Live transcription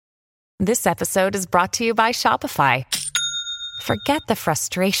This episode is brought to you by Shopify. Forget the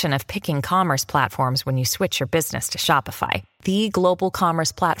frustration of picking commerce platforms when you switch your business to Shopify, the global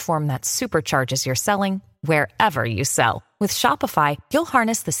commerce platform that supercharges your selling wherever you sell. With Shopify, you'll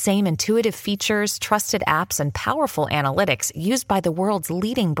harness the same intuitive features, trusted apps, and powerful analytics used by the world's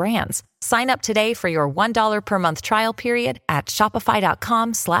leading brands. Sign up today for your $1 per month trial period at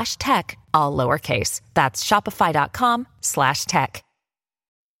shopify.com/tech, all lowercase. That's shopify.com/tech.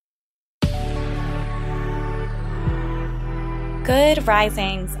 Good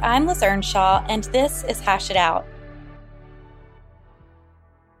risings. I'm Liz Earnshaw, and this is Hash It Out.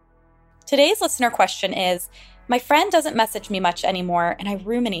 Today's listener question is, my friend doesn't message me much anymore, and I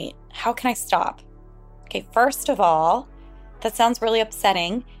ruminate. How can I stop? Okay, first of all, that sounds really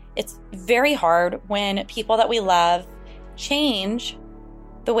upsetting. It's very hard when people that we love change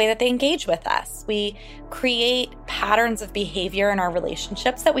the way that they engage with us. We create patterns of behavior in our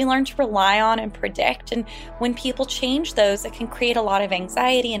relationships that we learn to rely on and predict. And when people change those, it can create a lot of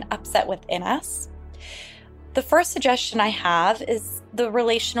anxiety and upset within us. The first suggestion I have is the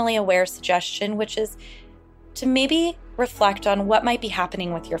relationally aware suggestion, which is to maybe reflect on what might be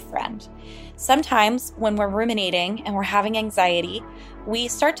happening with your friend. Sometimes when we're ruminating and we're having anxiety, we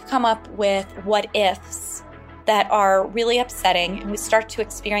start to come up with what ifs that are really upsetting, and we start to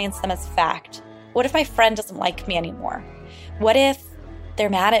experience them as fact. What if my friend doesn't like me anymore? What if they're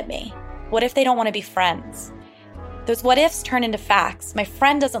mad at me? What if they don't want to be friends? Those what ifs turn into facts. My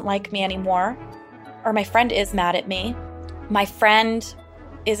friend doesn't like me anymore, or my friend is mad at me. My friend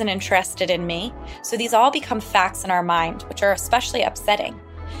isn't interested in me. So these all become facts in our mind, which are especially upsetting.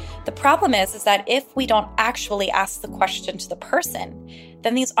 The problem is that if we don't actually ask the question to the person,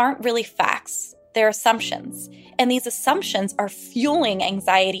 then these aren't really facts. They're assumptions, and these assumptions are fueling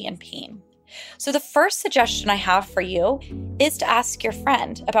anxiety and pain. So the first suggestion I have for you is to ask your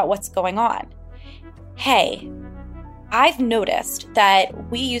friend about what's going on. Hey, I've noticed that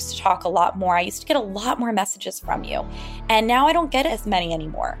we used to talk a lot more. I used to get a lot more messages from you, and now I don't get as many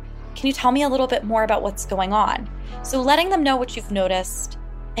anymore. Can you tell me a little bit more about what's going on? So letting them know what you've noticed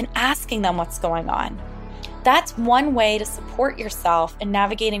and asking them what's going on. That's one way to support yourself in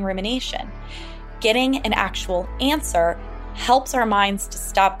navigating rumination. Getting an actual answer helps our minds to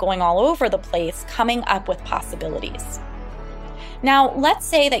stop going all over the place, coming up with possibilities. Now, let's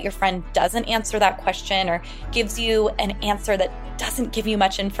say that your friend doesn't answer that question or gives you an answer that doesn't give you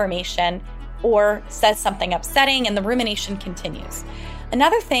much information or says something upsetting and the rumination continues.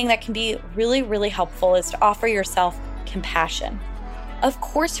 Another thing that can be really, really helpful is to offer yourself compassion. Of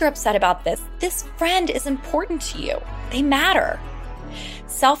course you're upset about this. This friend is important to you. They matter.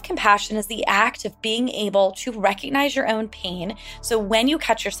 Self-compassion is the act of being able to recognize your own pain. So when you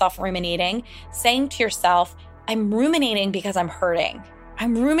catch yourself ruminating, saying to yourself, I'm ruminating because I'm hurting.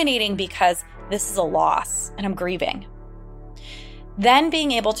 I'm ruminating because this is a loss and I'm grieving. Then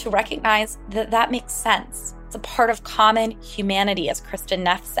being able to recognize that that makes sense. It's a part of common humanity, as Kristin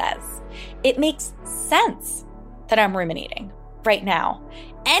Neff says. It makes sense that I'm ruminating right now.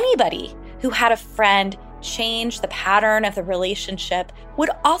 Anybody who had a friend change the pattern of the relationship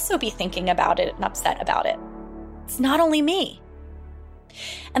would also be thinking about it and upset about it. It's not only me.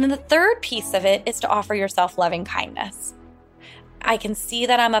 And then the third piece of it is to offer yourself loving kindness. I can see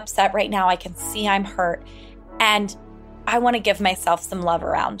that I'm upset right now. I can see I'm hurt. And I want to give myself some love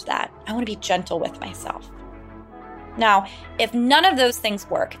around that. I want to be gentle with myself. Now, if none of those things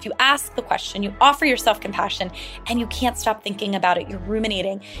work, if you ask the question, you offer yourself compassion, and you can't stop thinking about it, you're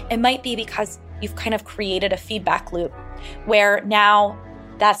ruminating, it might be because you've kind of created a feedback loop where now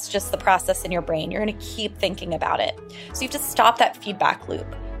that's just the process in your brain. You're going to keep thinking about it. So you have to stop that feedback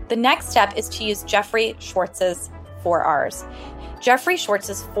loop. The next step is to use Jeffrey Schwartz's 4 R's. Jeffrey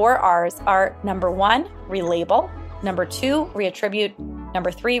Schwartz's 4 R's are number 1, relabel, number 2, reattribute,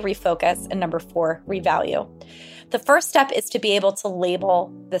 number 3, refocus, and number 4, revalue. The first step is to be able to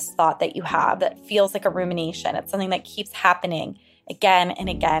label this thought that you have that feels like a rumination. It's something that keeps happening again and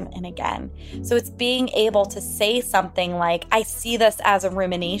again and again. So it's being able to say something like, I see this as a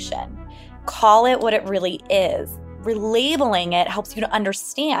rumination. Call it what it really is. Relabeling it helps you to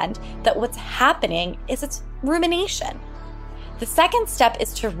understand that what's happening is it's rumination. The second step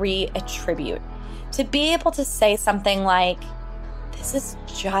is to reattribute. To be able to say something like, this is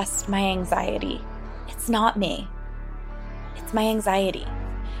just my anxiety. It's not me. It's my anxiety.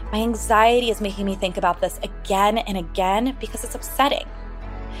 My anxiety is making me think about this again and again because it's upsetting.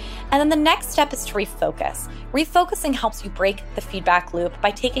 And then the next step is to refocus. Refocusing helps you break the feedback loop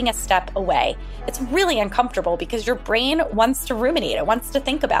by taking a step away. It's really uncomfortable because your brain wants to ruminate. It wants to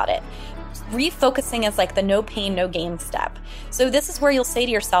think about it. Refocusing is like the no pain, no gain step. So this is where you'll say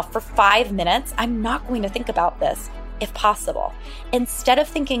to yourself, for 5 minutes, I'm not going to think about this, if possible. Instead of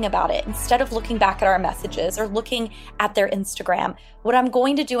thinking about it, instead of looking back at our messages or looking at their Instagram, what I'm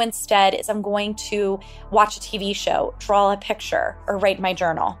going to do instead is I'm going to watch a TV show, draw a picture, or write my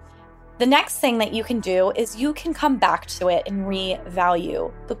journal. The next thing that you can do is you can come back to it and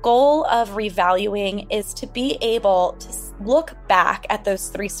revalue. The goal of revaluing is to be able to look back at those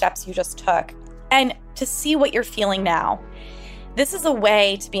 3 steps you just took and to see what you're feeling now. This is a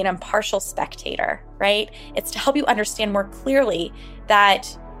way to be an impartial spectator, right? It's to help you understand more clearly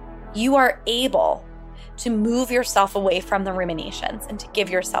that you are able to move yourself away from the ruminations and to give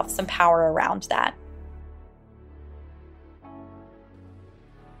yourself some power around that.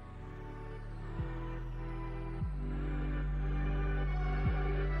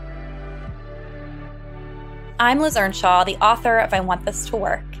 I'm Liz Earnshaw, the author of I Want This to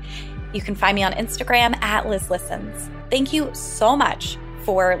Work. You can find me on Instagram at Liz Listens. Thank you so much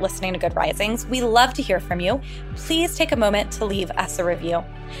for listening to Good Risings. We love to hear from you. Please take a moment to leave us a review.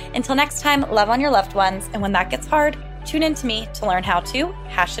 Until next time, love on your loved ones. And when that gets hard, tune in to me to learn how to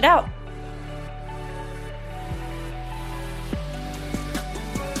hash it out.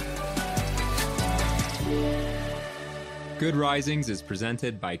 Good Risings is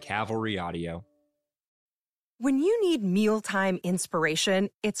presented by Cavalry Audio. When you need mealtime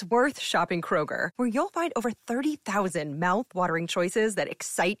inspiration, it's worth shopping Kroger, where you'll find over 30,000 mouth-watering choices that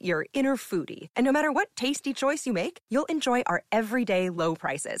excite your inner foodie. And no matter what tasty choice you make, you'll enjoy our everyday low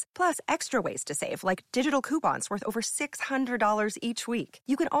prices, plus extra ways to save, like digital coupons worth over $600 each week.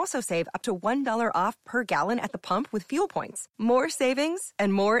 You can also save up to $1 off per gallon at the pump with fuel points. More savings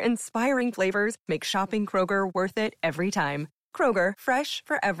and more inspiring flavors make shopping Kroger worth it every time. Kroger, fresh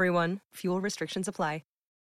for everyone. Fuel restrictions apply.